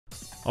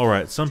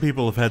Alright, some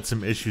people have had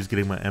some issues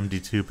getting my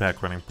MD2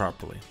 pack running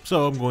properly,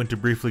 so I'm going to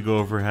briefly go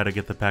over how to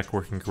get the pack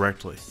working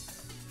correctly.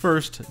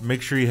 First,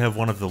 make sure you have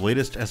one of the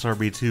latest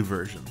SRB2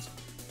 versions.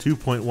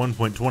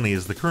 2.1.20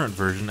 is the current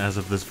version as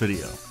of this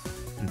video,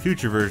 and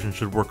future versions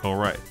should work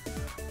alright.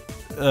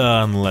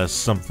 Unless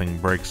something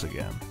breaks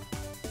again.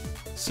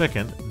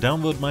 Second,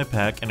 download my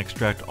pack and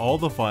extract all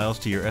the files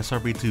to your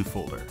SRB2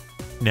 folder.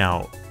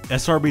 Now,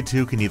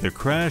 SRB2 can either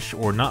crash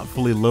or not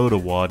fully load a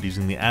WAD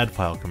using the add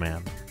file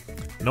command.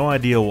 No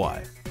idea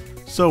why.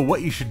 So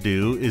what you should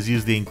do is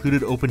use the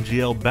included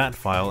OpenGL bat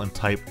file and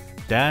type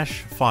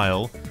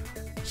 -file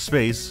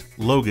space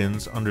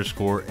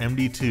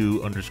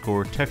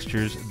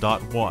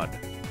logins_md2_textures.wad.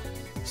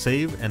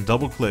 Save and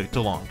double click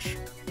to launch.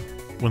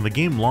 When the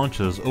game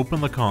launches, open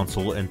the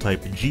console and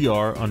type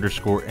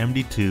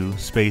gr_md2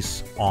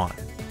 space on.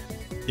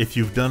 If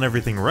you've done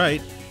everything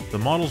right, the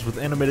models with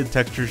animated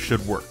textures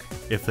should work.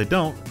 If they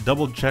don't,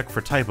 double check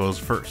for typos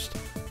first.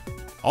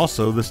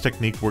 Also, this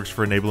technique works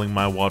for enabling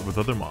my WAD with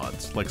other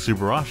mods, like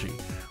Subarashi,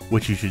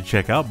 which you should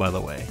check out by the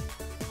way.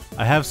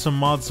 I have some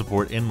mod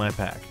support in my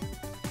pack.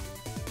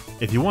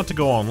 If you want to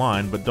go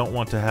online but don't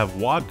want to have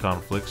WAD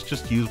conflicts,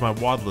 just use my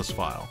wadlist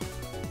file.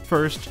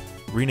 First,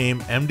 rename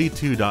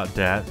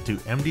md2.dat to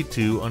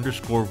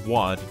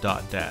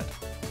md2_wad.dat,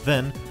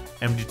 then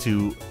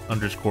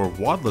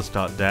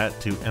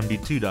md2_wadlist.dat to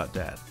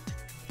md2.dat.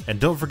 And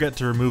don't forget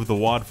to remove the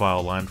WAD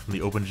file line from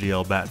the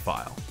OpenGL bat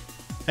file.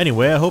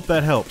 Anyway, I hope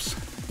that helps.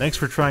 Thanks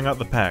for trying out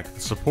the pack.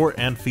 The support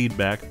and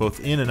feedback,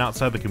 both in and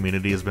outside the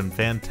community, has been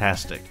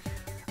fantastic.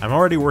 I'm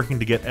already working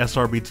to get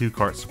SRB2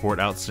 cart support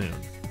out soon.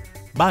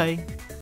 Bye!